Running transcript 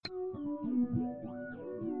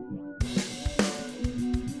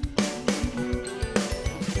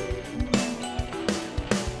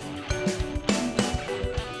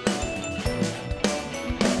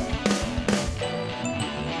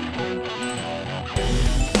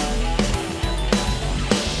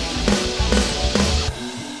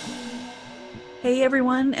Hey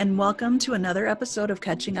everyone, and welcome to another episode of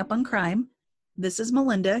Catching Up on Crime. This is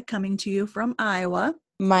Melinda coming to you from Iowa.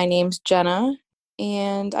 My name's Jenna,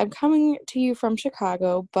 and I'm coming to you from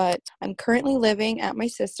Chicago, but I'm currently living at my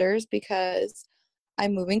sister's because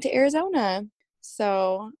I'm moving to Arizona.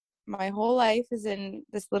 So my whole life is in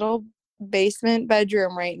this little basement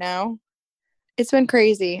bedroom right now. It's been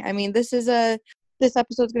crazy. I mean, this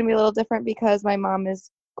episode's going to be a little different because my mom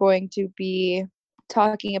is going to be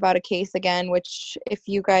talking about a case again, which if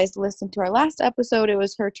you guys listened to our last episode, it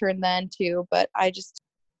was her turn then too. But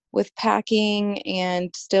with packing and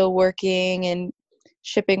still working and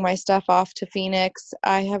shipping my stuff off to Phoenix,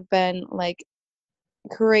 I have been like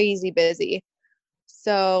crazy busy.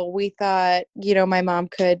 So we thought, my mom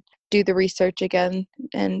could do the research again.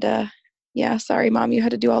 And sorry, Mom, you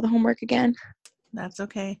had to do all the homework again. That's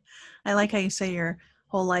okay. I like how you say your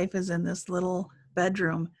whole life is in this little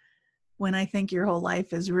bedroom, when I think your whole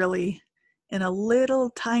life is really in a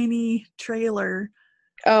little tiny trailer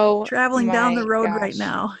traveling down the road right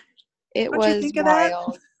now. It Don't was you think of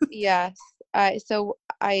wild. that? Yes. So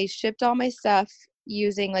I shipped all my stuff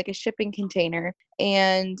using like a shipping container,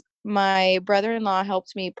 and my brother-in-law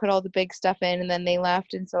helped me put all the big stuff in, and then they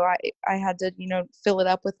left, and so I had to, fill it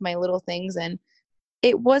up with my little things, and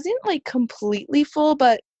it wasn't like completely full,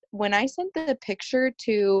 but when I sent the picture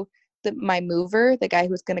to my mover, the guy who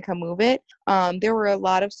was going to come move it, there were a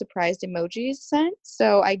lot of surprised emojis sent.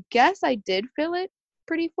 So I guess I did fill it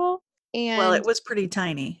pretty full. And well, it was pretty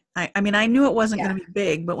tiny. I mean, I knew it wasn't going to be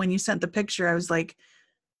big, but when you sent the picture, I was like,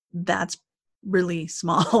 that's really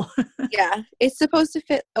small. Yeah, it's supposed to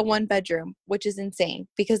fit a 1-bedroom, which is insane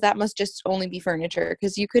because that must just only be furniture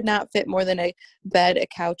because you could not fit more than a bed, a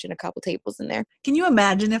couch, and a couple tables in there. Can you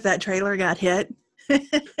imagine if that trailer got hit?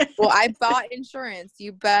 Well, I bought insurance.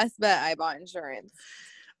 You best bet I bought insurance.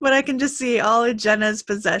 But I can just see all of Jenna's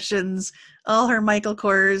possessions, all her Michael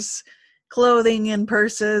Kors clothing and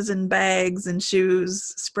purses and bags and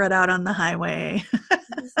shoes spread out on the highway.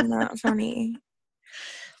 It's not funny.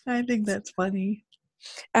 I think that's funny.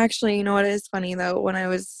 Actually, you know what is funny though? When I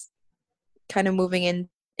was kind of moving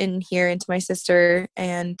in here into my sister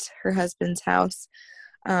and her husband's house,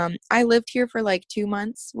 I lived here for like 2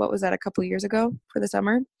 months. What was that? A couple years ago for the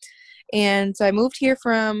summer. And so I moved here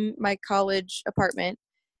from my college apartment,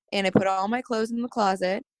 and I put all my clothes in the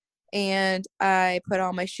closet, and I put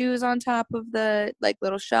all my shoes on top of the like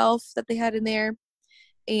little shelf that they had in there.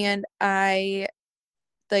 And I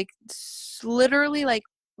literally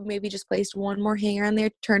maybe just placed one more hanger on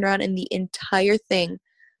there, turned around, and the entire thing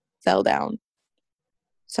fell down.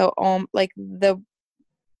 So the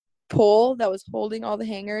pole that was holding all the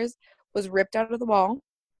hangers was ripped out of the wall.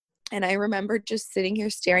 And I remember just sitting here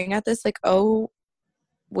staring at this like, oh,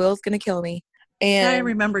 Will's gonna kill me. And I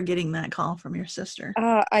remember getting that call from your sister.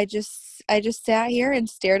 I just sat here and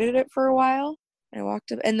stared at it for a while. And I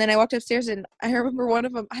walked up, and then I walked upstairs, and I remember one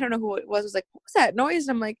of them, I don't know who it was like, what was that noise?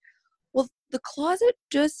 And I'm like, well, the closet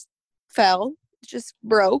just fell, just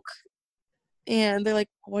broke. And they're like,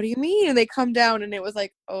 what do you mean? And they come down, and it was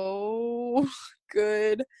like, oh,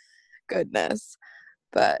 goodness.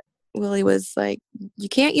 But Willie was like, you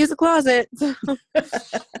can't use the closet.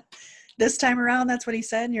 This time around, that's what he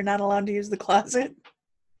said? You're not allowed to use the closet?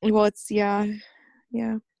 Well, yeah.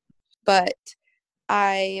 But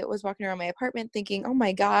I was walking around my apartment thinking, oh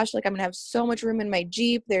my gosh, like I'm gonna have so much room in my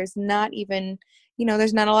Jeep. There's not even,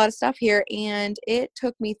 there's not a lot of stuff here. And it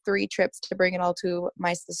took me 3 trips to bring it all to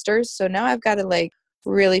my sister's. So now I've got to like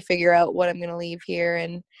really figure out what I'm gonna leave here.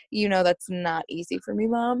 And that's not easy for me,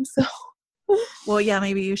 Mom. So well, yeah,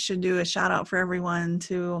 maybe you should do a shout out for everyone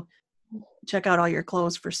to check out all your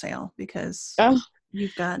clothes for sale because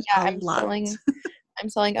you've got a lot. I'm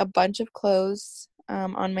selling a bunch of clothes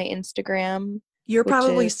on my Instagram. You're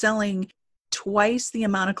probably selling twice the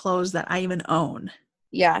amount of clothes that I even own.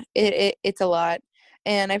 Yeah, it's a lot.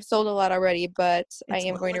 And I've sold a lot already, but I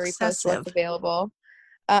am going to repost what's available.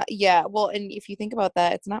 Yeah, well, and if you think about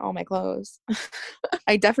that, it's not all my clothes.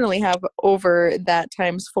 I definitely have over that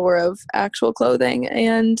 ×4 of actual clothing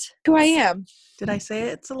and who I am. Did I say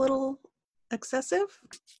it's a little excessive?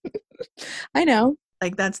 I know.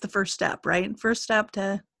 Like that's the first step, right? First step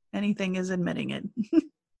to anything is admitting it.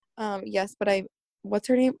 Yes, but what's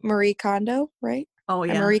her name? Marie Kondo, right? Oh,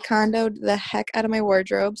 yeah. I Marie Kondo'd the heck out of my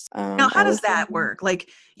wardrobes. Now, how does that work? Like,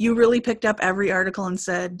 you really picked up every article and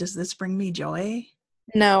said, does this bring me joy?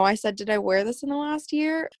 No, I said, did I wear this in the last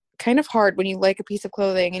year? Kind of hard when you like a piece of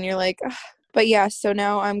clothing and you're like, ugh. But yeah, so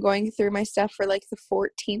now I'm going through my stuff for like the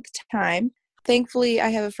 14th time. Thankfully, I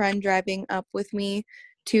have a friend driving up with me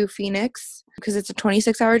to Phoenix because it's a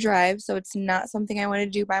 26-hour drive, so it's not something I want to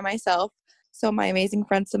do by myself. So my amazing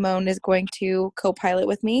friend Simone is going to co-pilot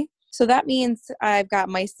with me. So that means I've got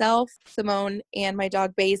myself, Simone, and my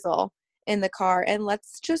dog Basil in the car. And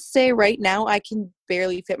let's just say right now I can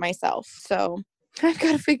barely fit myself. So I've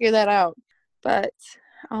got to figure that out. But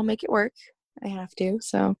I'll make it work. I have to.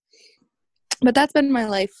 So, but that's been my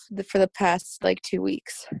life for the past like 2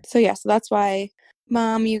 weeks. So yeah, so that's why,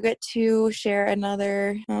 Mom, you get to share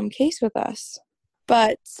another case with us.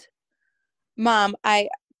 But Mom, I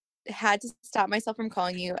had to stop myself from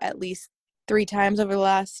calling you at least 3 times over the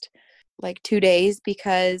last like 2 days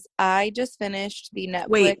because I just finished the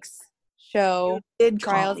Netflix show You did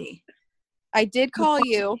Trials. call me. I did call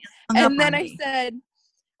you, Hung up and then on I me. said,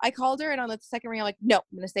 I called her, and on the second ring, I'm like, no,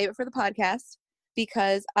 I'm going to save it for the podcast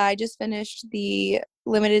because I just finished the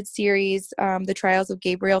limited series, The Trials of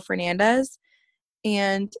Gabriel Fernandez,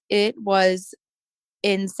 and it was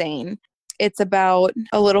insane. It's about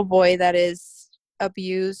a little boy that is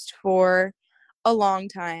abused for a long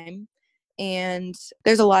time, and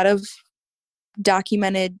there's a lot of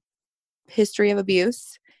documented history of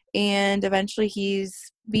abuse, and eventually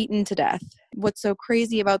he's beaten to death. What's so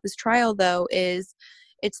crazy about this trial, though, is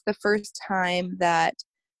it's the first time that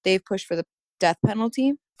they've pushed for the death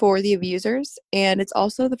penalty for the abusers, and it's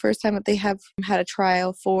also the first time that they have had a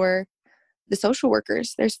trial for the social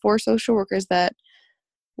workers. There's 4 social workers that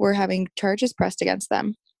were having charges pressed against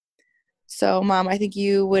them. So, Mom, I think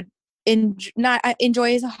you would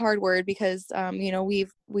enjoy is a hard word because you know,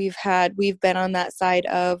 we've been on that side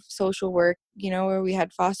of social work, you know, where we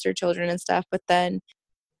had foster children and stuff, but then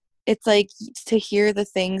it's like to hear the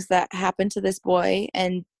things that happened to this boy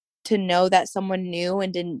and to know that someone knew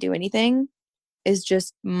and didn't do anything is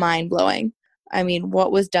just mind-blowing. I mean,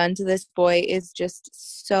 what was done to this boy is just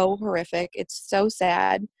so horrific. It's so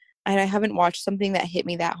sad. And I haven't watched something that hit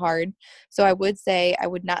me that hard. So I would say I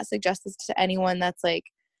would not suggest this to anyone that's like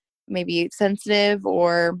maybe sensitive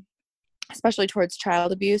or especially towards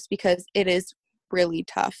child abuse because it is really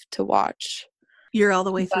tough to watch. You're all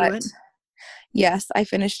the way through it? Yes, I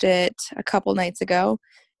finished it a couple nights ago.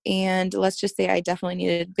 And let's just say I definitely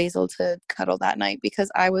needed Basil to cuddle that night because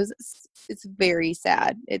it's very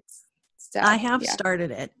sad. It's sad. I have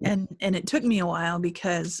started it and it took me a while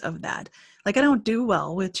because of that. Like I don't do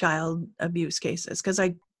well with child abuse cases because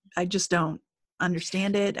I just don't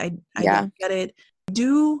understand it. I don't get it. I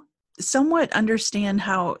do somewhat understand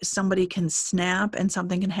how somebody can snap and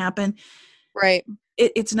something can happen. Right.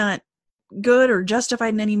 It's not good or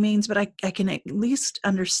justified in any means, but I can at least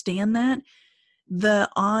understand that. The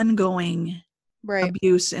ongoing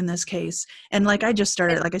abuse in this case. And like I just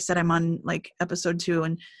started, like I said, I'm on like episode 2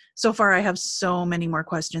 and so far I have so many more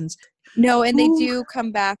questions. No, and they do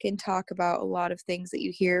come back and talk about a lot of things that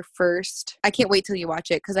you hear first. I can't wait till you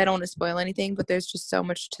watch it because I don't want to spoil anything, but there's just so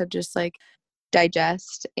much to just like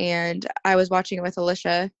digest. And I was watching it with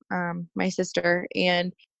Alicia, my sister,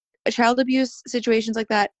 and child abuse situations like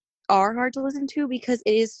that are hard to listen to because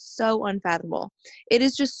it is so unfathomable. It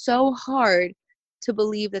is just so hard to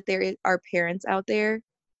believe that there are parents out there.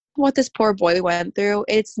 What this poor boy went through,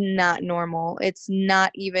 it's not normal. It's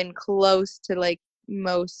not even close to like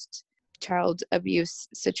most child abuse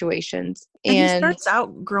situations. And he starts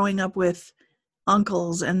out growing up with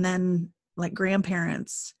uncles and then like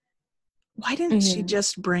grandparents. Why didn't she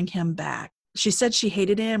just bring him back? She said she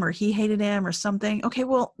hated him or he hated him or something. Okay,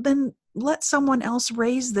 well then let someone else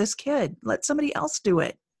raise this kid. Let somebody else do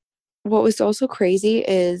it. What was also crazy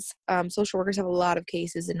is social workers have a lot of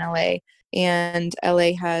cases in LA, and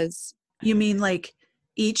LA has... You mean like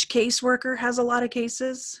each caseworker has a lot of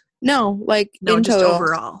cases? No, like no, in just total.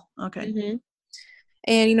 Overall. Okay. Mm-hmm.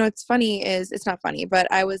 And you know, what's funny is it's not funny,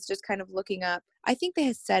 but I was just kind of looking up. I think they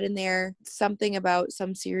had said in there something about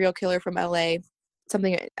some serial killer from LA,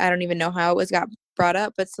 something I don't even know how it was got brought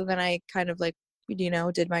up. But so then I kind of like, you know,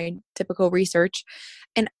 did my typical research,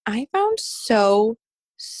 and I found so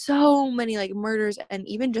many like murders and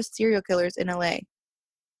even just serial killers in LA.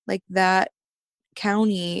 Like that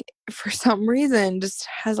county for some reason just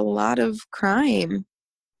has a lot of crime.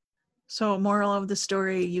 So moral of the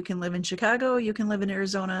story, you can live in Chicago, you can live in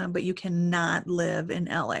Arizona, but you cannot live in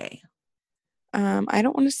LA. I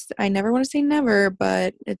never want to say never,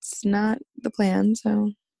 but it's not the plan.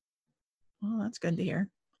 So, well, that's good to hear.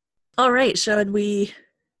 All right, should we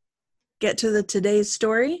get to today's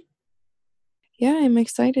story? Yeah, I'm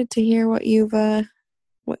excited to hear what you've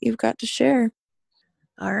got to share.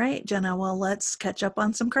 All right, Jenna. Well, let's catch up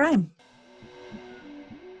on some crime.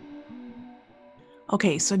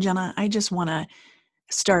 Okay, so Jenna, I just want to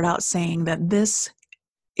start out saying that this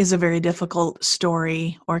is a very difficult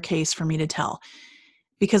story or case for me to tell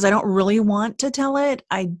because I don't really want to tell it.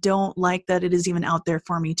 I don't like that it is even out there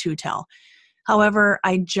for me to tell. However,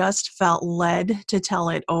 I just felt led to tell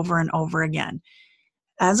it over and over again.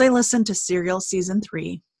 As I listened to Serial Season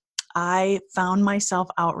 3, I found myself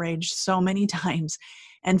outraged so many times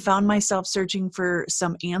and found myself searching for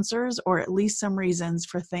some answers or at least some reasons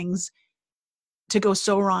for things to go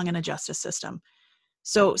so wrong in a justice system.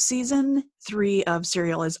 So Season 3 of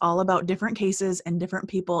Serial is all about different cases and different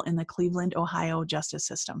people in the Cleveland, Ohio justice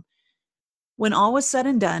system. When all was said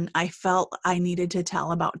and done, I felt I needed to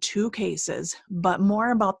tell about 2 cases, but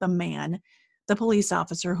more about the man, the police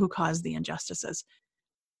officer who caused the injustices.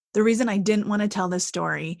 The reason I didn't want to tell this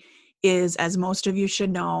story is, as most of you should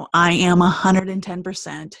know, I am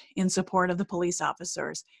 110% in support of the police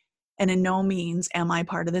officers, and in no means am I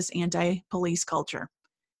part of this anti-police culture.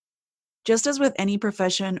 Just as with any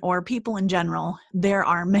profession or people in general, there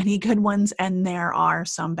are many good ones and there are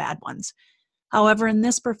some bad ones. However, in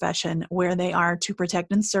this profession, where they are to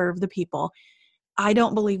protect and serve the people, I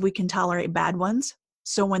don't believe we can tolerate bad ones.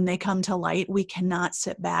 So when they come to light, we cannot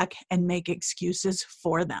sit back and make excuses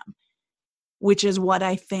for them, which is what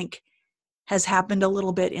I think has happened a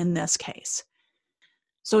little bit in this case.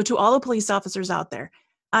 So to all the police officers out there,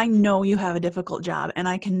 I know you have a difficult job, and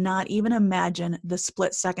I cannot even imagine the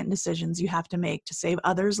split-second decisions you have to make to save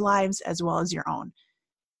others' lives as well as your own.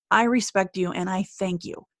 I respect you, and I thank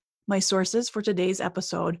you. My sources for today's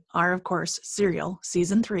episode are, of course, Serial,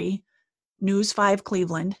 Season 3, News 5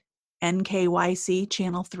 Cleveland, NKYC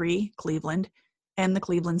Channel 3 Cleveland, and the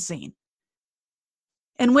Cleveland Scene.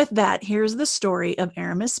 And with that, here's the story of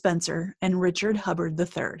Aramis Spencer and Richard Hubbard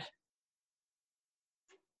III.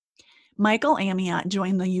 Michael Amiot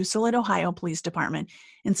joined the Usalid, Ohio Police Department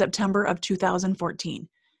in September of 2014.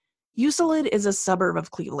 Usalid is a suburb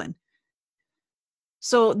of Cleveland.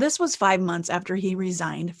 So this was 5 months after he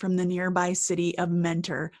resigned from the nearby city of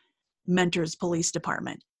Mentor's Police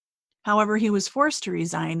Department. However, he was forced to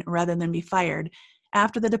resign rather than be fired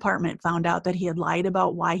after the department found out that he had lied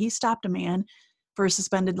about why he stopped a man for a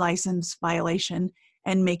suspended license violation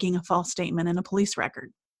and making a false statement in a police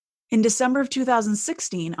record. In December of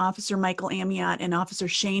 2016, Officer Michael Amiot and Officer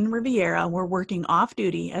Shane Riviera were working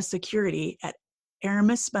off-duty as security at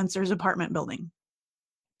Aramis Spencer's apartment building.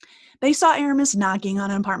 They saw Aramis knocking on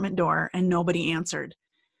an apartment door and nobody answered.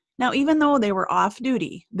 Now, even though they were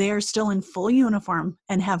off-duty, they are still in full uniform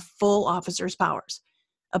and have full officer's powers.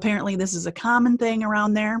 Apparently, this is a common thing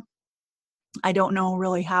around there. I don't know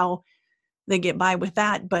really how they get by with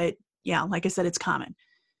that, but yeah, like I said, it's common.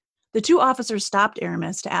 The 2 officers stopped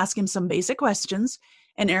Aramis to ask him some basic questions,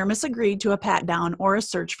 and Aramis agreed to a pat-down or a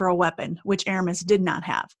search for a weapon, which Aramis did not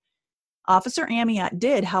have. Officer Amiot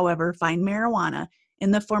did, however, find marijuana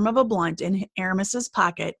in the form of a blunt in Aramis's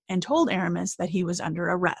pocket and told Aramis that he was under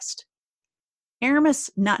arrest. Aramis,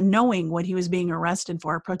 not knowing what he was being arrested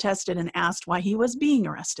for, protested and asked why he was being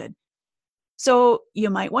arrested. So you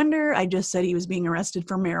might wonder, I just said he was being arrested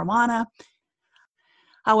for marijuana.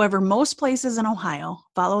 However, most places in Ohio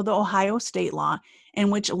follow the Ohio state law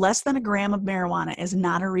in which less than a gram of marijuana is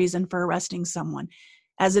not a reason for arresting someone,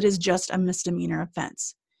 as it is just a misdemeanor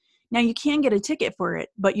offense. Now, you can get a ticket for it,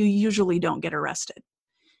 but you usually don't get arrested.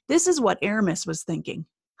 This is what Aramis was thinking.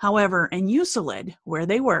 However, in Usalid, where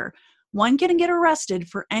they were, one can get arrested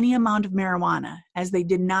for any amount of marijuana, as they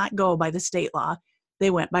did not go by the state law,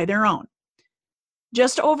 they went by their own.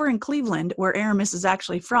 Just over in Cleveland, where Aramis is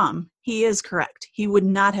actually from, he is correct. He would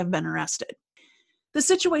not have been arrested. The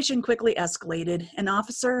situation quickly escalated, and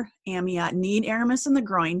Officer Amiot kneed Aramis in the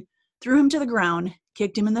groin, threw him to the ground,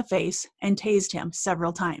 kicked him in the face, and tased him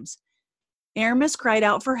several times. Aramis cried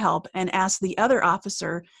out for help and asked the other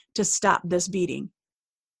officer to stop this beating.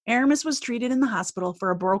 Aramis was treated in the hospital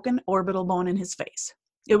for a broken orbital bone in his face.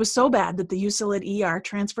 It was so bad that the Usalid ER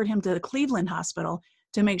transferred him to the Cleveland hospital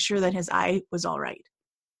to make sure that his eye was all right.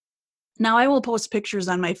 Now, I will post pictures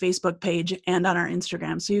on my Facebook page and on our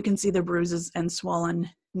Instagram so you can see the bruises and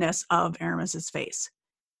swollenness of Aramis's face.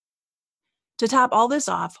 To top all this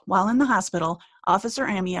off, while in the hospital, Officer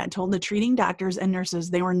Amiot told the treating doctors and nurses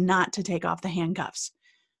they were not to take off the handcuffs.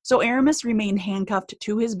 So Aramis remained handcuffed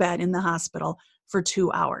to his bed in the hospital for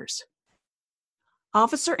 2 hours.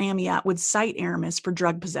 Officer Amiot would cite Aramis for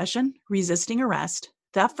drug possession, resisting arrest,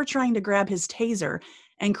 theft for trying to grab his taser,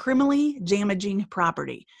 and criminally damaging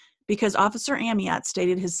property, because Officer Amiot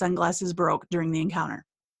stated his sunglasses broke during the encounter.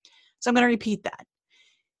 So I'm going to repeat that.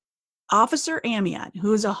 Officer Amiot,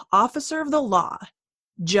 who is an officer of the law,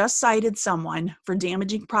 just cited someone for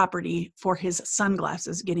damaging property for his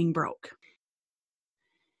sunglasses getting broke.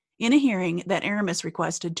 In a hearing that Aramis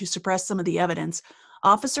requested to suppress some of the evidence,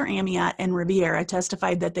 Officer Amiot and Riviera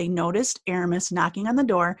testified that they noticed Aramis knocking on the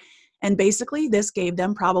door, and basically this gave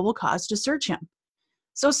them probable cause to search him.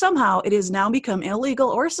 So somehow it has now become illegal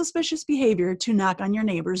or suspicious behavior to knock on your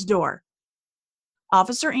neighbor's door.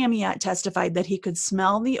 Officer Amiat testified that he could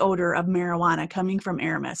smell the odor of marijuana coming from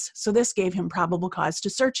Aramis, so this gave him probable cause to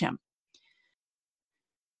search him.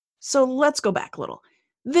 So let's go back a little.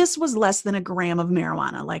 This was less than a gram of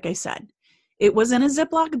marijuana, like I said. It was in a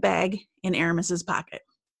Ziploc bag in Aramis's pocket.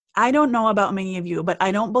 I don't know about many of you, but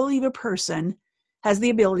I don't believe a person has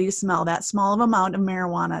the ability to smell that small of amount of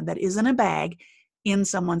marijuana that is in a bag in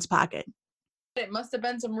someone's pocket. It must have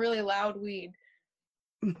been some really loud weed.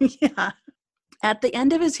 Yeah. At the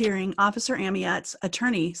end of his hearing, Officer Amiat's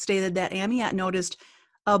attorney stated that Amiat noticed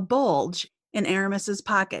a bulge in Aramis's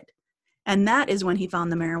pocket, and that is when he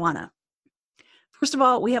found the marijuana. First of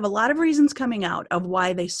all, we have a lot of reasons coming out of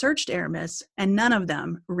why they searched Aramis, and none of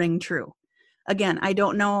them ring true. Again, I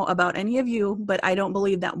don't know about any of you, but I don't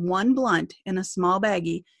believe that one blunt in a small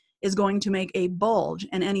baggie is going to make a bulge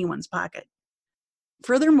in anyone's pocket.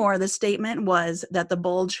 Furthermore, the statement was that the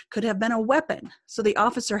bulge could have been a weapon, so the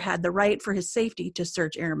officer had the right for his safety to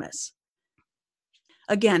search Aramis.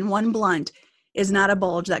 Again, one blunt is not a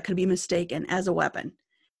bulge that could be mistaken as a weapon.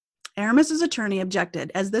 Aramis's attorney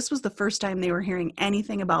objected, as this was the first time they were hearing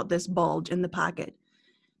anything about this bulge in the pocket.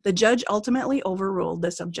 The judge ultimately overruled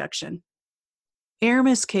this objection.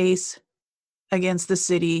 Aramis' case against the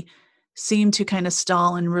city seemed to kind of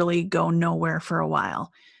stall and really go nowhere for a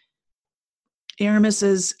while.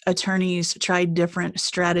 Aramis's attorneys tried different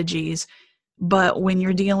strategies, but when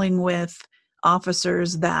you're dealing with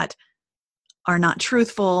officers that are not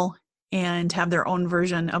truthful and have their own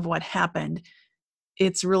version of what happened,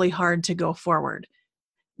 it's really hard to go forward.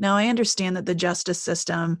 Now, I understand that the justice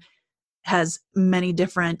system has many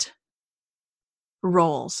different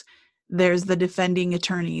roles. There's the defending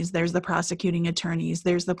attorneys, there's the prosecuting attorneys,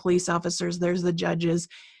 there's the police officers, there's the judges,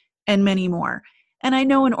 and many more. And I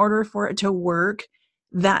know in order for it to work,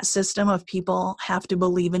 that system of people have to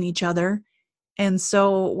believe in each other. And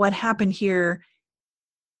so what happened here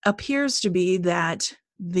appears to be that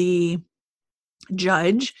the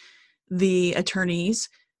judge, the attorneys,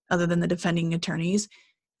 other than the defending attorneys,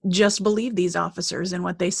 just believed these officers and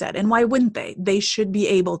what they said. And why wouldn't they? They should be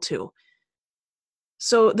able to.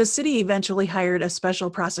 So the city eventually hired a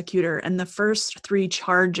special prosecutor, and the first 3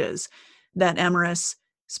 charges that Amaris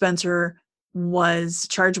Spencer was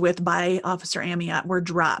charged with by Officer Amiat were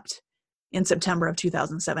dropped in September of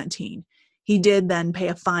 2017. He did then pay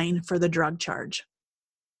a fine for the drug charge.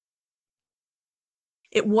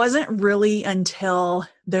 It wasn't really until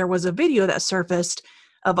there was a video that surfaced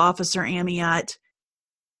of Officer Amiat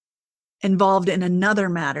involved in another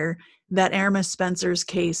matter that Aramis Spencer's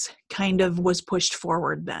case kind of was pushed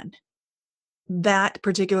forward then. That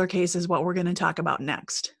particular case is what we're going to talk about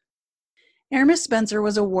next. Aramis Spencer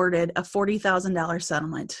was awarded a $40,000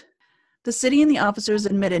 settlement. The city and the officers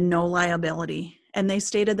admitted no liability, and they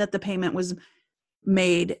stated that the payment was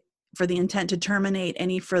made for the intent to terminate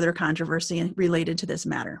any further controversy related to this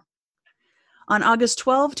matter. On August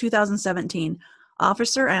 12, 2017,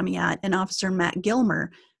 Officer Amiat and Officer Matt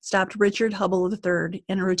Gilmer stopped Richard Hubble III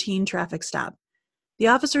in a routine traffic stop. The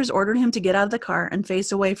officers ordered him to get out of the car and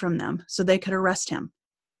face away from them so they could arrest him.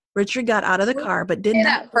 Richard got out of the car but did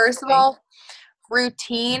not. First of all,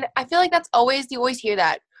 routine. I feel like you always hear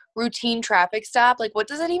that. Routine traffic stop. Like, what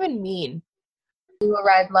does that even mean? Do a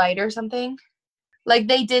red light or something? Like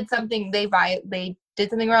they did something, they did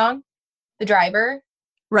something wrong? The driver?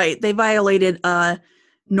 Right. They violated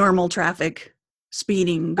normal traffic,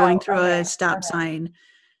 speeding, going through a stop sign,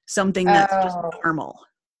 something that's just normal.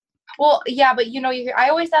 Well, yeah, but I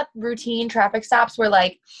always thought routine traffic stops were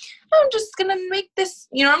like, I'm just going to make this,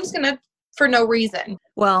 I'm just going to, for no reason.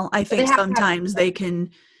 Well, I think sometimes they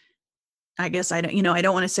can, I guess I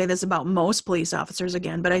don't want to say this about most police officers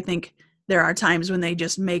again, but I think there are times when they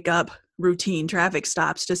just make up routine traffic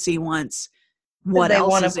stops to see once what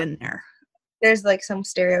else is in there. There's like some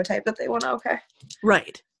stereotype that they want to, okay.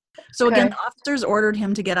 Right. So again, the officers ordered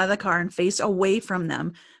him to get out of the car and face away from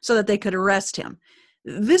them so that they could arrest him.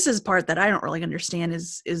 This is part that I don't really understand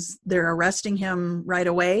is they're arresting him right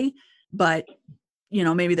away, but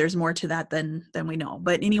maybe there's more to that than we know.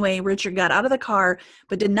 But anyway, Richard got out of the car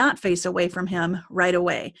but did not face away from him right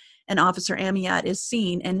away. And Officer Amiat is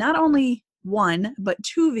seen in not only 1 but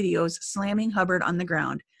 2 videos slamming Hubbard on the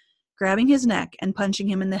ground, grabbing his neck and punching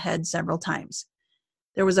him in the head several times.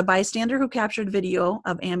 There was a bystander who captured video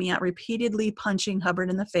of Amiat repeatedly punching Hubbard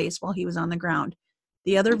in the face while he was on the ground.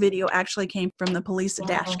 The other video actually came from the police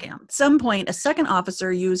dash cam. At some point, a second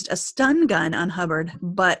officer used a stun gun on Hubbard,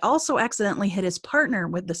 but also accidentally hit his partner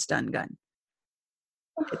with the stun gun.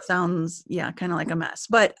 It sounds, kind of like a mess.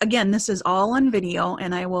 But again, this is all on video,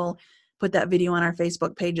 and I will put that video on our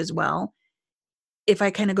Facebook page as well. If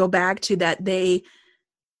I kind of go back to that, they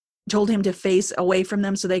told him to face away from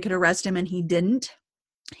them so they could arrest him, and he didn't.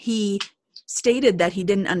 He stated that he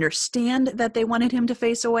didn't understand that they wanted him to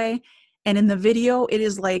face away. And in the video, it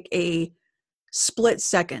is like a split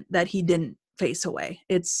second that he didn't face away.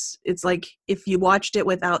 It's like if you watched it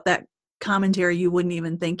without that commentary, you wouldn't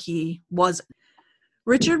even think he wasn't.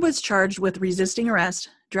 Richard was charged with resisting arrest,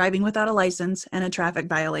 driving without a license, and a traffic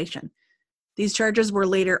violation. These charges were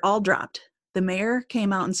later all dropped. The mayor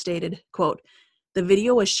came out and stated, quote, "The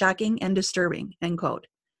video was shocking and disturbing," end quote.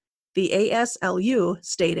 The ASLU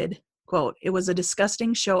stated, quote, "It was a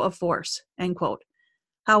disgusting show of force," end quote.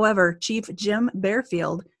 However, Chief Jim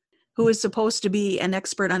Bearfield, who is supposed to be an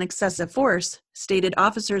expert on excessive force, stated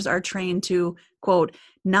officers are trained to, quote,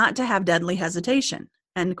 "not to have deadly hesitation,"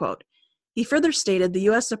 end quote. He further stated the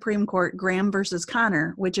U.S. Supreme Court Graham versus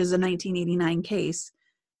Connor, which is a 1989 case,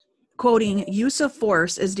 quoting, "Use of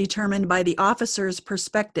force is determined by the officer's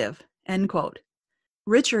perspective," end quote.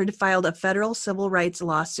 Richard filed a federal civil rights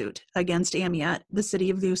lawsuit against Amiot, the city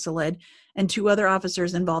of Usalid, and 2 other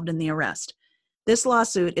officers involved in the arrest. This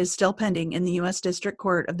lawsuit is still pending in the U.S. District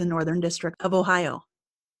Court of the Northern District of Ohio.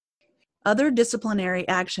 Other disciplinary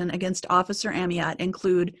action against Officer Amiot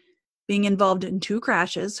include being involved in 2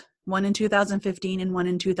 crashes, one in 2015 and one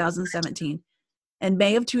in 2017. In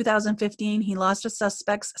May of 2015, he lost a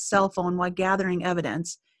suspect's cell phone while gathering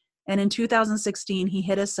evidence, and in 2016, he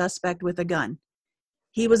hit a suspect with a gun.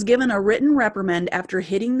 He was given a written reprimand after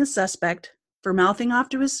hitting the suspect, for mouthing off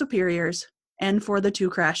to his superiors, and for the 2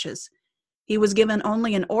 crashes. He was given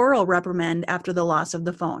only an oral reprimand after the loss of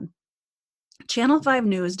the phone. Channel 5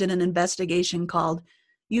 News did an investigation called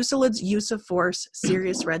Usalid's Use of Force,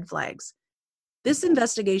 Serious Red Flags. This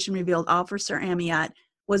investigation revealed Officer Amiot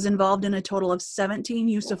was involved in a total of 17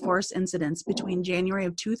 use of force incidents between January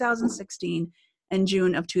of 2016 and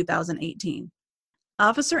June of 2018.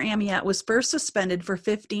 Officer Amiot was first suspended for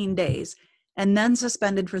 15 days, and then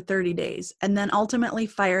suspended for 30 days, and then ultimately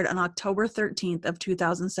fired on October 13th of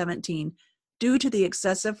 2017 due to the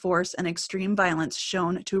excessive force and extreme violence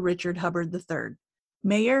shown to Richard Hubbard III.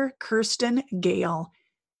 Mayor Kirsten Gale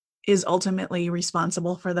is ultimately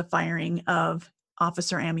responsible for the firing of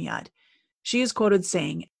Officer Amiot. She is quoted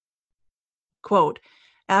saying, quote,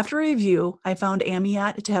 "After review, I found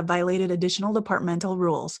Amiot to have violated additional departmental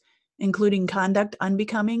rules, including conduct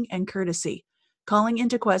unbecoming and courtesy, calling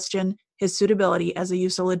into question his suitability as a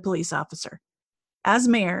Usalid police officer. As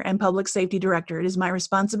mayor and public safety director, it is my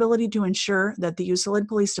responsibility to ensure that the Usalid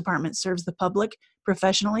Police Department serves the public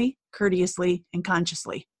professionally, courteously, and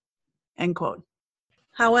consciously," end quote.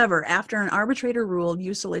 However, after an arbitrator ruled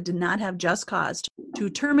Usalid did not have just cause to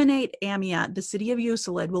terminate Amiot, the city of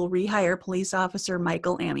Usalid will rehire police officer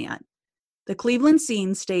Michael Amiot. The Cleveland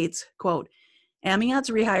Scene states, quote, "Amiot's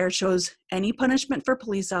rehire shows any punishment for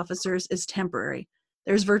police officers is temporary.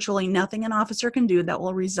 There's virtually nothing an officer can do that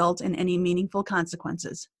will result in any meaningful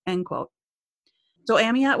consequences," end quote. So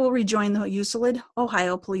Amiot will rejoin the Usalid,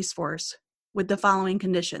 Ohio police force with the following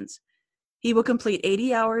conditions. He will complete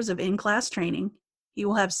 80 hours of in-class training. He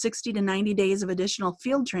will have 60 to 90 days of additional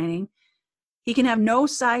field training. He can have no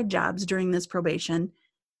side jobs during this probation,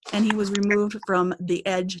 and he was removed from the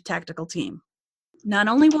EDGE tactical team. Not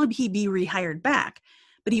only will he be rehired back,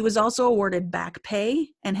 but he was also awarded back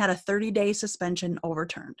pay and had a 30-day suspension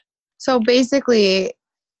overturned. So basically,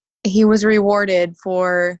 he was rewarded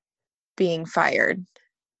for being fired.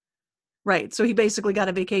 Right. So he basically got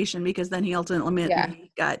a vacation because then he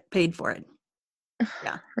ultimately got paid for it.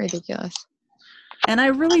 Yeah. Ridiculous. And I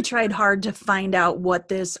really tried hard to find out what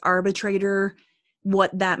this arbitrator,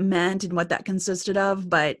 what that meant and what that consisted of,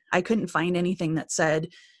 but I couldn't find anything that said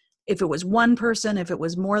if it was one person, if it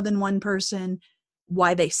was more than one person,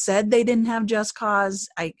 why they said they didn't have just cause.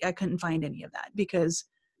 I couldn't find any of that because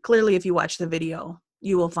clearly if you watch the video,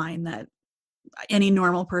 you will find that any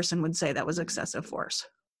normal person would say that was excessive force.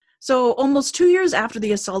 So almost 2 years after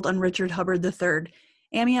the assault on Richard Hubbard III,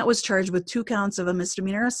 Amiot was charged with 2 counts of a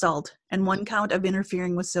misdemeanor assault and 1 count of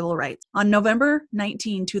interfering with civil rights. On November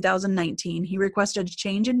 19, 2019, he requested a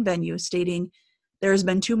change in venue, stating, "There has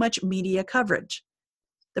been too much media coverage."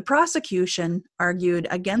 The prosecution argued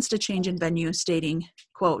against a change in venue, stating,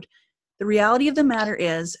 quote, "The reality of the matter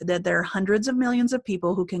is that there are hundreds of millions of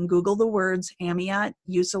people who can Google the words Amiot,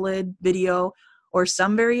 Usalid, video, or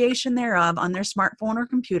some variation thereof on their smartphone or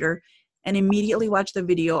computer and immediately watch the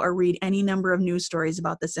video or read any number of news stories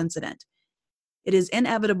about this incident. It is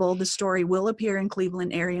inevitable the story will appear in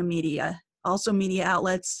Cleveland area media, also media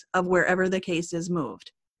outlets of wherever the case is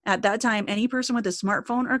moved. At that time, any person with a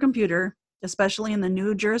smartphone or computer, especially in the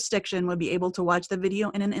new jurisdiction, would be able to watch the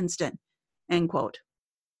video in an instant, end quote.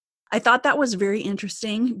 I thought that was very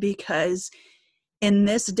interesting because in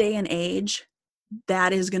this day and age,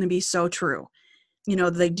 that is going to be so true. You know,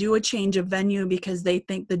 they do a change of venue because they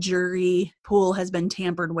think the jury pool has been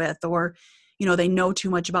tampered with, or, you know, they know too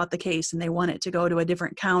much about the case and they want it to go to a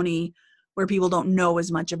different county where people don't know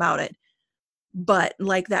as much about it. But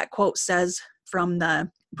like that quote says from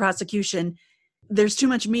the prosecution, there's too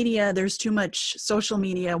much media, there's too much social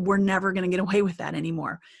media. We're never going to get away with that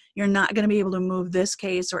anymore. You're not going to be able to move this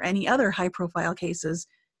case or any other high profile cases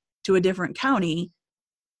to a different county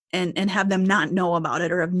and have them not know about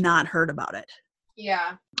it or have not heard about it.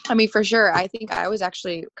 Yeah. I mean, for sure. I think I was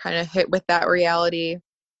actually kind of hit with that reality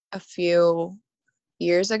a few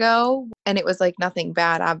years ago, and it was like nothing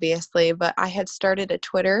bad, obviously, but I had started a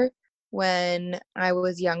Twitter when I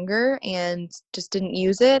was younger and just didn't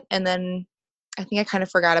use it. And then I think I kind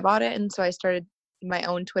of forgot about it. And so I started my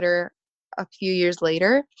own Twitter a few years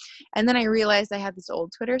later. And then I realized I had this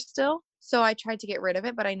old Twitter still. So I tried to get rid of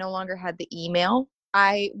it, but I no longer had the email.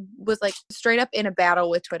 I was like straight up in a battle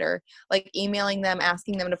with Twitter, like emailing them,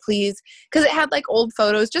 asking them to please, because it had like old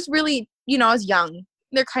photos, just really, you know, I was young.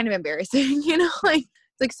 They're kind of embarrassing, you know, like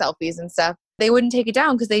selfies and stuff. They wouldn't take it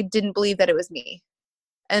down because they didn't believe that it was me.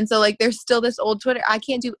 And so like there's still this old Twitter. I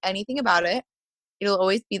can't do anything about it. It'll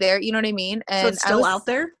always be there. You know what I mean? And so it's still out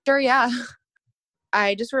there? Sure, yeah.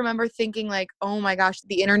 I just remember thinking like, oh my gosh,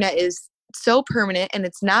 the internet is so permanent and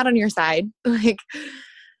it's not on your side. Like,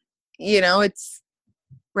 you know, it's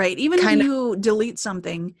right. Even if you delete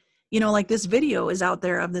something, you know, like this video is out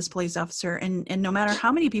there of this police officer, and no matter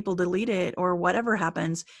how many people delete it or whatever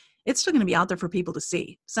happens, it's still going to be out there for people to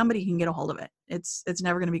see. Somebody can get a hold of it. It's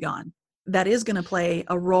never going to be gone. That is going to play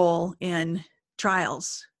a role in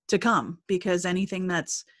trials to come, because anything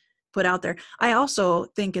that's put out there. I also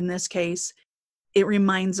think in this case, it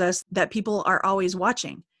reminds us that people are always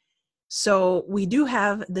watching. So we do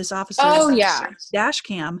have this officer's dash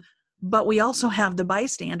cam, but we also have the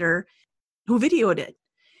bystander who videoed it.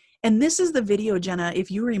 And this is the video, Jenna,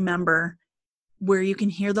 if you remember, where you can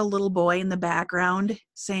hear the little boy in the background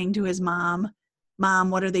saying to his mom, "Mom,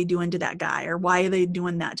 what are they doing to that guy?" Or "Why are they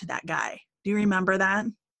doing that to that guy?" Do you remember that?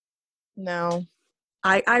 No.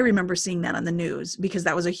 I remember seeing that on the news because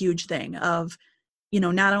that was a huge thing of, you know,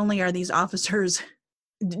 not only are these officers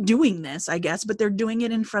doing this, I guess, but they're doing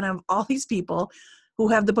it in front of all these people who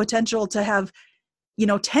have the potential to have, you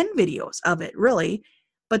know, 10 videos of it, really,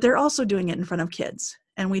 but they're also doing it in front of kids.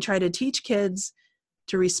 And we try to teach kids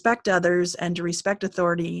to respect others and to respect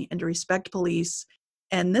authority and to respect police.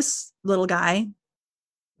 And this little guy,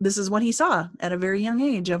 this is what he saw at a very young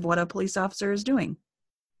age of what a police officer is doing.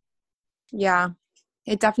 Yeah.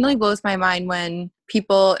 It definitely blows my mind when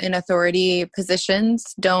people in authority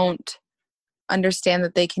positions don't understand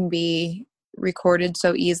that they can be recorded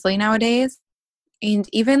so easily nowadays. And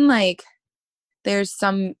even like there's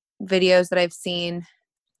some videos that I've seen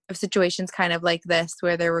of situations kind of like this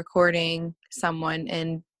where they're recording someone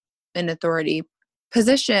in an authority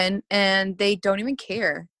position and they don't even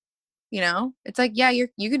care. You know, it's like, yeah, you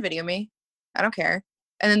can video me. I don't care.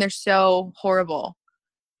 And then they're so horrible.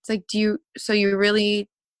 It's like, you really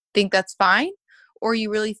think that's fine? Or you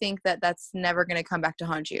really think that that's never going to come back to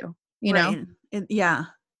haunt you? You know? Yeah.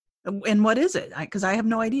 And what is it? Because I have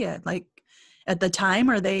no idea. Like, at the time,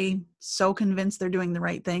 are they so convinced they're doing the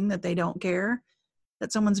right thing that they don't care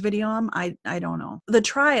that someone's video them? I don't know. The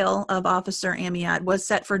trial of Officer Amiot was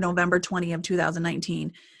set for November 20 of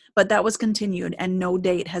 2019, but that was continued and no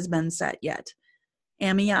date has been set yet.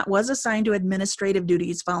 Amiot was assigned to administrative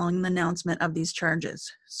duties following the announcement of these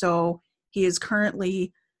charges. So he is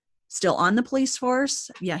currently still on the police force.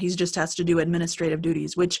 Yeah, he just has to do administrative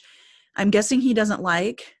duties, which I'm guessing he doesn't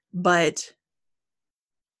like, but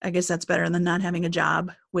I guess that's better than not having a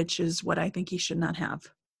job, which is what I think he should not have.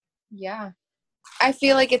 Yeah. I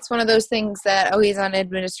feel like it's one of those things that, oh, he's on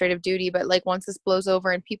administrative duty, but like once this blows over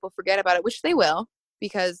and people forget about it, which they will,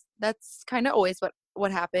 because that's kind of always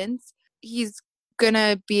what happens, he's going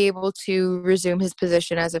to be able to resume his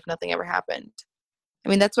position as if nothing ever happened. I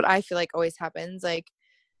mean, that's what I feel like always happens. Like,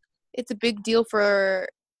 it's a big deal for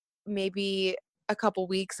maybe a couple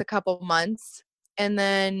weeks, a couple months, and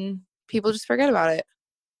then people just forget about it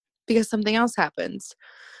because something else happens.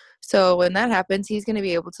 So when that happens, he's going to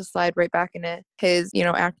be able to slide right back into his, you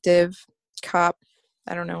know, active cop.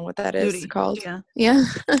 I don't know what that is Duty. called. Yeah.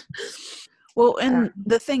 Well, and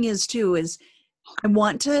the thing is, too, is I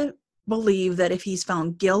want to believe that if he's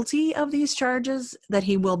found guilty of these charges, that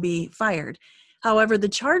he will be fired. However, the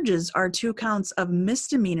charges are 2 counts of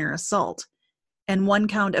misdemeanor assault and 1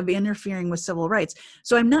 count of interfering with civil rights.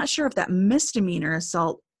 So I'm not sure if that misdemeanor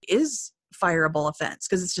assault is fireable offense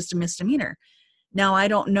because it's just a misdemeanor. Now, I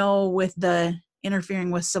don't know with the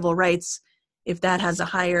interfering with civil rights if that has a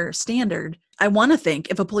higher standard. I want to think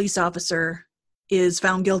if a police officer is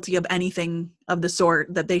found guilty of anything of the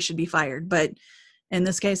sort that they should be fired. But in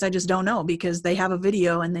this case, I just don't know because they have a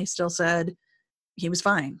video and they still said he was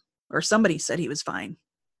fine, or somebody said he was fine.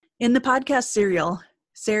 In the podcast Serial,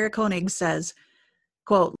 Sarah Koenig says,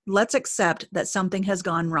 quote, "Let's accept that something has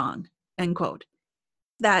gone wrong," end quote.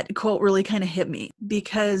 That quote really kind of hit me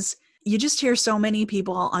because you just hear so many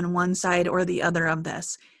people on one side or the other of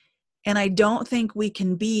this. And I don't think we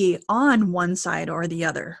can be on one side or the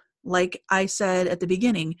other. Like I said at the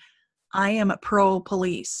beginning, I am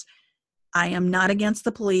pro-police. I am not against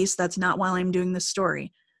the police. That's not why I'm doing this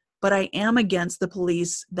story. But I am against the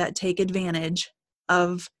police that take advantage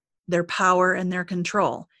of their power and their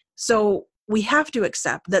control. So we have to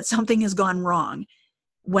accept that something has gone wrong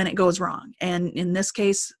when it goes wrong. And in this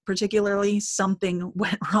case, particularly, something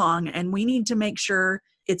went wrong. And we need to make sure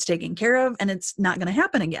it's taken care of and it's not going to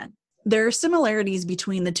happen again. There are similarities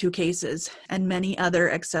between the two cases and many other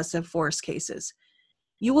excessive force cases.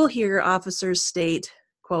 You will hear officers state,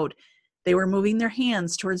 quote, "They were moving their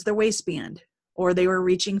hands towards their waistband," or "they were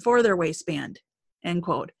reaching for their waistband," end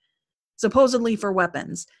quote, supposedly for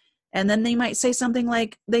weapons. And then they might say something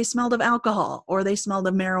like, "They smelled of alcohol," or "they smelled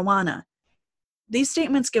of marijuana." These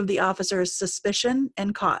statements give the officers suspicion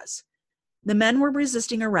and cause. The men were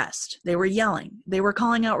resisting arrest. They were yelling. They were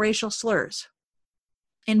calling out racial slurs.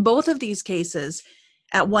 In both of these cases,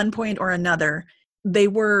 at one point or another, they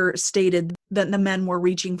were stated that the men were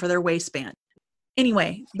reaching for their waistband.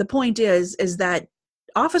 Anyway, the point is that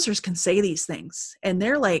officers can say these things, and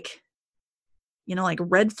they're like, like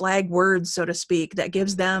red flag words, so to speak, that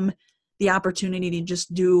gives them the opportunity to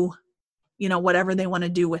just do, whatever they want to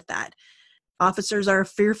do with that. Officers are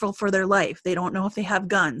fearful for their life. They don't know if they have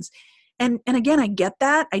guns. And again, I get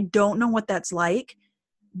that. I don't know what that's like,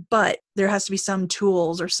 but there has to be some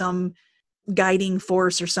tools or some guiding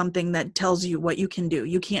force or something that tells you what you can do.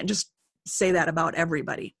 You can't just say that about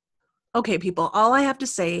everybody. Okay, people, all I have to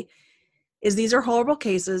say is these are horrible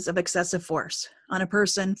cases of excessive force on a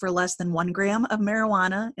person for less than 1 gram of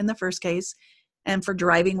marijuana in the first case and for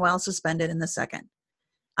driving while suspended in the second.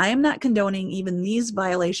 I am not condoning even these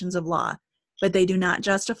violations of law, but they do not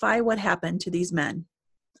justify what happened to these men.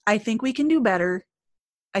 I think we can do better.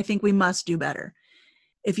 I think we must do better.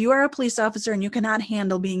 If you are a police officer and you cannot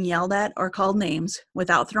handle being yelled at or called names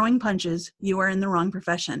without throwing punches, you are in the wrong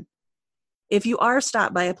profession. If you are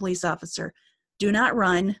stopped by a police officer, do not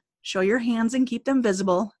run, show your hands and keep them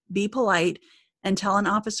visible, be polite, and tell an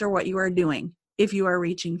officer what you are doing if you are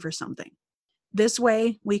reaching for something. This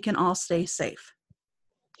way, we can all stay safe.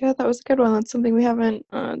 Yeah, that was a good one. That's something we haven't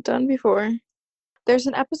done before. There's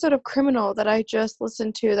an episode of Criminal that I just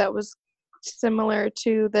listened to that was similar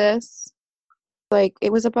to this. Like,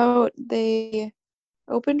 it was about they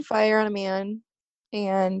opened fire on a man,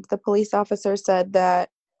 and the police officer said that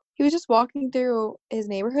he was just walking through his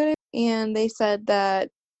neighborhood, and they said that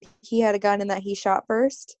he had a gun and that he shot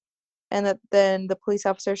first, and that then the police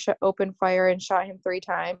officer opened fire and shot him 3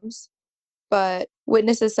 times. But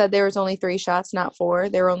witnesses said there was only 3 shots, not 4.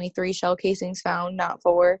 There were only 3 shell casings found, not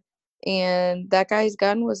 4. And that guy's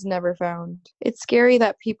gun was never found. It's scary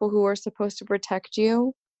that people who are supposed to protect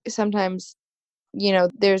you, sometimes,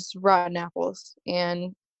 there's rotten apples,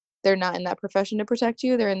 and they're not in that profession to protect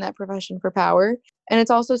you. They're in that profession for power. And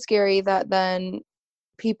it's also scary that then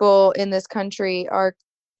people in this country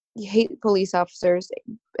hate police officers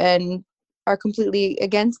and are completely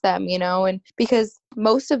against them, and because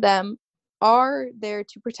most of them are there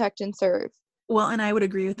to protect and serve. Well, and I would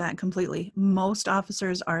agree with that completely. Most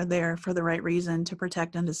officers are there for the right reason, to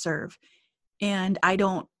protect and to serve. And I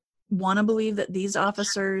don't want to believe that these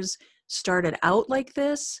officers started out like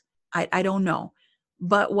this. I don't know.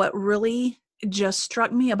 But what really just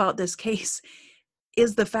struck me about this case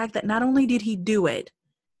is the fact that not only did he do it,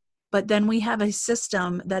 but then we have a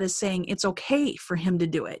system that is saying it's okay for him to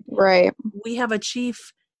do it. Right. We have a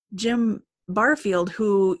chief, Jim Barfield,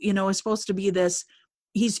 who, is supposed to be this,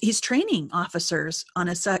 he's training officers on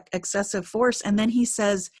excessive force. And then he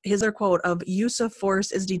says, his other quote of use of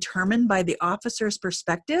force is determined by the officer's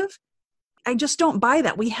perspective. I just don't buy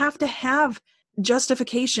that. We have to have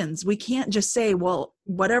justifications. We can't just say, well,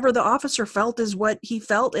 whatever the officer felt is what he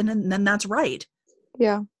felt, and then that's right.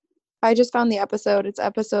 Yeah. I just found the episode. It's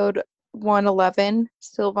episode 111,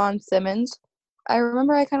 Sylvan Simmons. I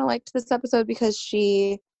remember I kind of liked this episode because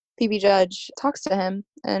Phoebe Judge talks to him,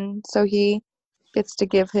 and so he gets to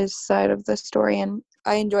give his side of the story. And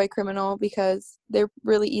I enjoy Criminal because they're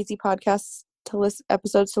really easy podcasts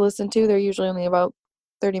episodes to listen to. They're usually only about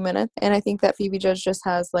 30 minutes. And I think that Phoebe Judge just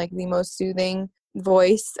has like the most soothing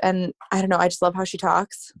voice. And I don't know, I just love how she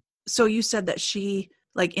talks. So you said that she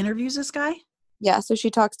like interviews this guy? Yeah, so she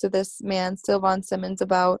talks to this man, Sylvan Simmons,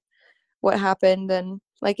 about what happened. And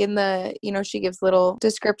like in the, she gives little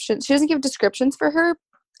descriptions. She doesn't give descriptions for her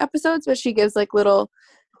episodes, but she gives like little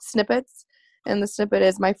snippets. And the snippet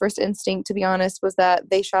is, my first instinct, to be honest, was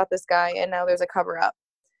that they shot this guy and now there's a cover up.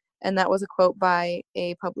 And that was a quote by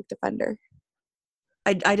a public defender.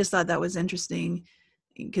 I just thought that was interesting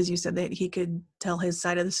because you said that he could tell his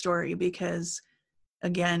side of the story because,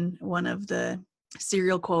 again, one of the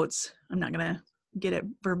serial quotes, I'm not going to get it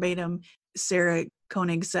verbatim, Sarah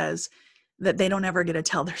Koenig says that they don't ever get to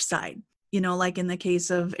tell their side. Like in the case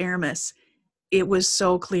of Aramis, it was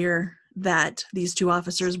so clear that these two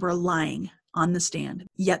officers were lying on the stand,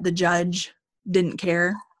 yet the judge didn't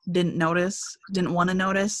care, didn't notice, didn't want to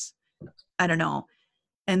notice. I don't know.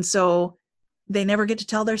 And so they never get to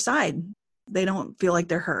tell their side. They don't feel like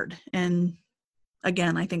they're heard. And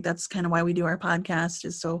again, I think that's kind of why we do our podcast,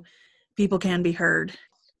 is so people can be heard.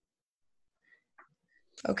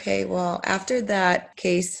 Okay, well, after that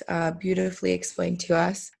case beautifully explained to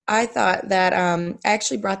us, I thought that I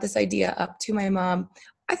actually brought this idea up to my mom,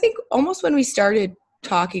 I think almost when we started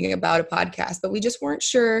talking about a podcast, but we just weren't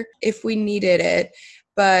sure if we needed it.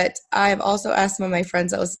 But I've also asked some of my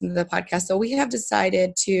friends that listen to the podcast. So we have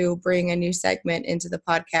decided to bring a new segment into the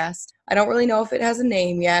podcast. I don't really know if it has a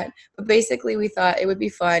name yet, but basically we thought it would be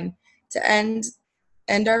fun to end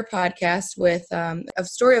our podcast with a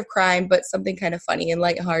story of crime, but something kind of funny and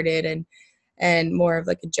lighthearted and more of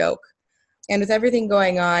like a joke. And with everything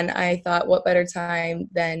going on, I thought what better time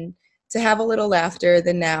than to have a little laughter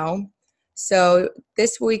than now. So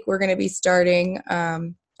this week we're going to be starting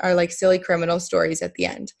our like silly criminal stories at the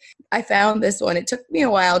end. I found this one. It took me a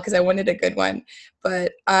while because I wanted a good one,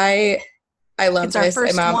 but I love it's this. It's our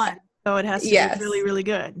first one, so it has to be really, really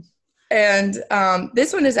good. And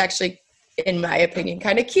this one is actually, in my opinion,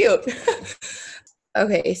 kind of cute.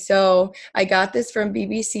 Okay, so I got this from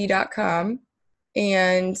BBC.com,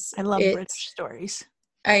 and I love British stories.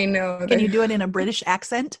 I know. Can you do it in a British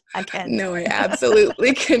accent? I can. No, I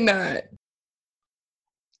absolutely cannot.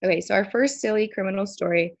 Okay, so our first silly criminal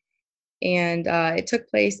story, and it took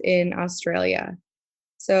place in Australia.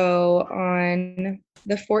 So on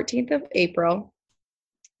the 14th of April,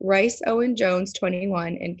 Rice Owen Jones,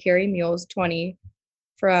 21, and Carrie Mules, 20,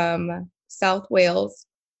 from South Wales,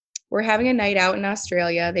 were having a night out in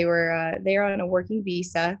Australia. They were on a working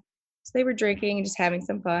visa, so they were drinking and just having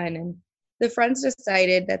some fun. And the friends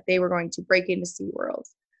decided that they were going to break into SeaWorld.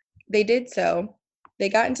 They did so. They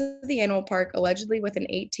got into the animal park allegedly with an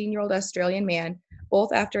 18-year-old Australian man,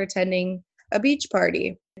 both after attending a beach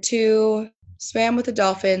party. The two swam with the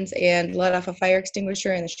dolphins and let off a fire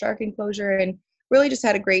extinguisher in the shark enclosure and really just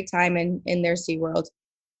had a great time in their SeaWorld.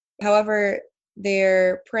 However,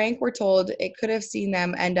 their prank, we're told, it could have seen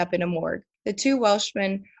them end up in a morgue. The two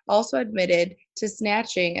Welshmen also admitted to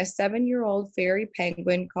snatching a 7-year-old fairy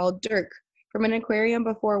penguin called Dirk from an aquarium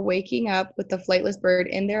before waking up with the flightless bird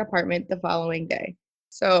in their apartment the following day.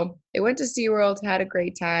 So they went to SeaWorld, had a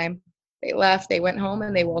great time. They left, they went home,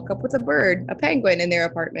 and they woke up with a penguin in their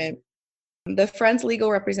apartment. The friends'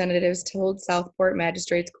 legal representatives told Southport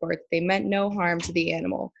Magistrates Court they meant no harm to the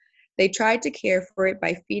animal. They tried to care for it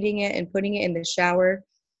by feeding it and putting it in the shower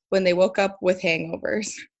when they woke up with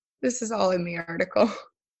hangovers. This is all in the article.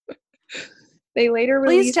 They later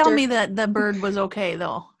released. Please tell me that the bird was okay,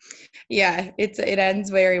 though. Yeah, it ends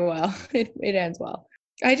very well. It ends well.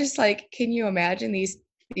 I just can you imagine these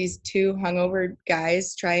two hungover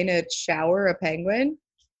guys trying to shower a penguin?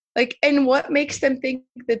 And what makes them think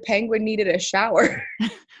the penguin needed a shower?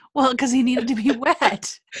 Well, because he needed to be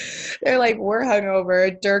wet. They're like, we're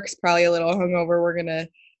hungover. Dirk's probably a little hungover. We're going to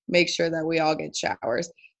make sure that we all get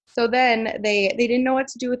showers. So then they didn't know what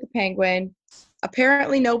to do with the penguin.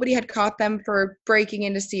 Apparently, nobody had caught them for breaking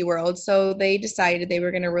into SeaWorld, so they decided they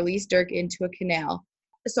were going to release Dirk into a canal.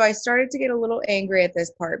 So I started to get a little angry at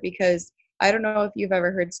this part because I don't know if you've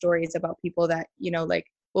ever heard stories about people that,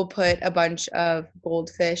 will put a bunch of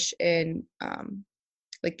goldfish in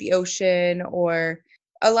the ocean, or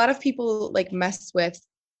a lot of people mess with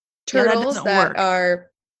turtles that are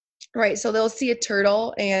right. So they'll see a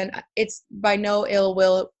turtle, and it's by no ill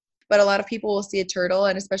will, but a lot of people will see a turtle,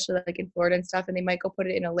 and especially in Florida and stuff, and they might go put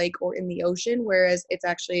it in a lake or in the ocean, whereas it's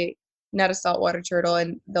actually not a saltwater turtle,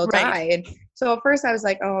 and they'll die. And so at first I was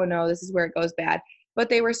like, oh no, this is where it goes bad. But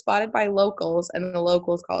they were spotted by locals, and the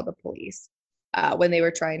locals called the police when they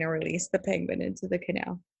were trying to release the penguin into the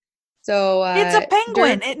canal. So it's a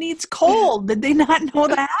penguin. It needs cold. Did they not know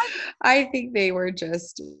that? I think they were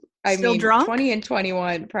just I Still mean, drunk? 20 and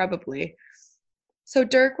 21, probably. So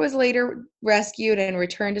Dirk was later rescued and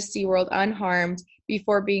returned to SeaWorld unharmed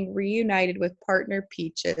before being reunited with partner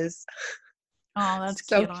Peaches. Oh, that's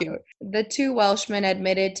So cute. cute. The two Welshmen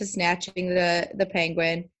admitted to snatching the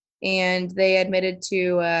penguin, and they admitted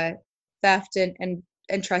to theft and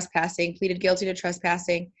trespassing, pleaded guilty to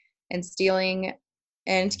trespassing and stealing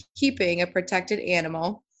and keeping a protected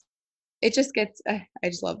animal. It just gets, I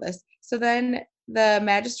just love this. So then the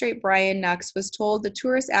magistrate Brian Knox was told the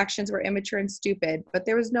tourist actions were immature and stupid, but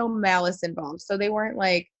there was no malice involved. So they weren't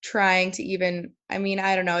like trying to even, I mean,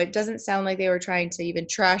 I don't know. It doesn't sound like they were trying to even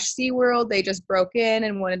trash SeaWorld. They just broke in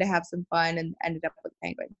and wanted to have some fun and ended up with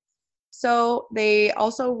penguin. So they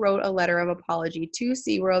also wrote a letter of apology to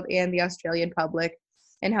SeaWorld and the Australian public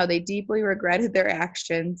and how they deeply regretted their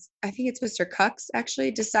actions. I think it's Mr. Cucks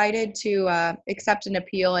actually decided to accept an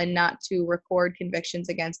appeal and not to record convictions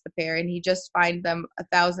against the pair, and he just fined them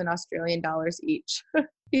 1,000 Australian dollars each.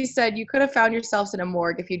 He said, "You could have found yourselves in a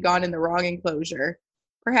morgue if you'd gone in the wrong enclosure.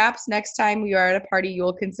 Perhaps next time you are at a party, you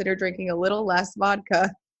will consider drinking a little less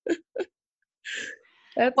vodka."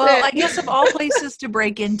 That's Well, it. I guess of all places to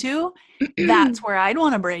break into, that's where I'd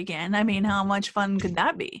want to break in. I mean, how much fun could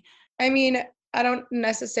that be? I mean, I don't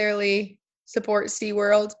necessarily support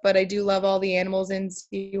SeaWorld, but I do love all the animals in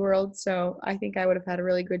SeaWorld. So I think I would have had a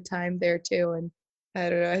really good time there too. And I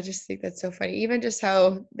don't know. I just think that's so funny. Even just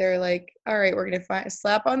how they're like, all right, we're going to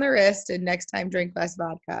slap on the wrist and next time drink less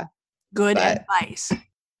vodka. Good But advice.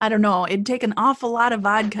 I don't know. It'd take an awful lot of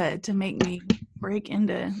vodka to make me break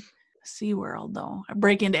into SeaWorld, though.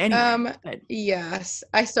 Break into anywhere. But yes.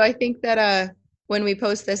 I think that when we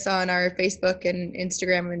post this on our Facebook and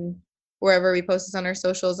Instagram and wherever we post this on our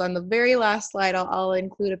socials, on the very last slide, I'll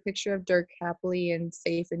include a picture of Dirk happily and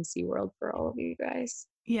safe in SeaWorld for all of you guys.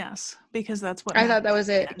 yes, because that's what I thought that matters was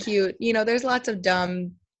at the it end. cute. You know, there's lots of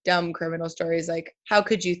dumb criminal stories like how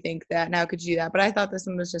could you think that and how could you do that? But I thought this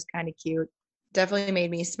one was just kind of cute. Definitely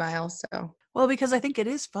made me smile. So Well, because I think it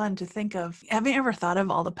is fun to think of. Have you ever thought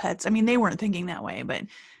of all the pets? I mean, they weren't thinking that way, but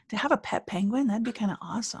to have a pet penguin, that'd be kind of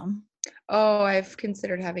awesome. I've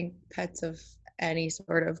considered having pets of any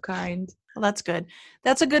sort of kind. Well, that's good.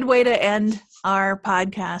 That's a good way to end our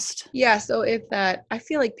podcast. Yeah, so if that, I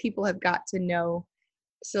feel like people have got to know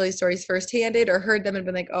silly stories first-handed or heard them and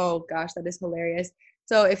been like, oh gosh, that is hilarious.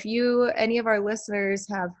 So if any of our listeners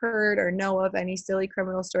have heard or know of any silly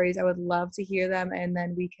criminal stories, I would love to hear them, and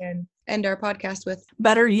then we can end our podcast with.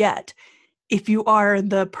 Better yet, if you are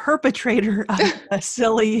the perpetrator of a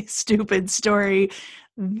silly, stupid story,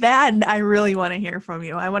 then I really want to hear from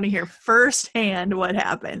you. I want to hear firsthand what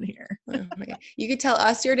happened here. You could tell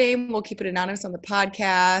us your name. We'll keep it anonymous on the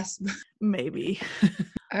podcast. Maybe.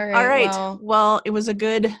 All right. All right. Well, it was a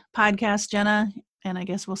good podcast, Jenna, and I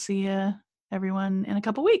guess we'll see everyone in a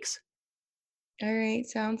couple weeks. All right.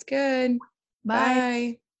 Sounds good. Bye.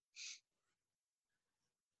 Bye.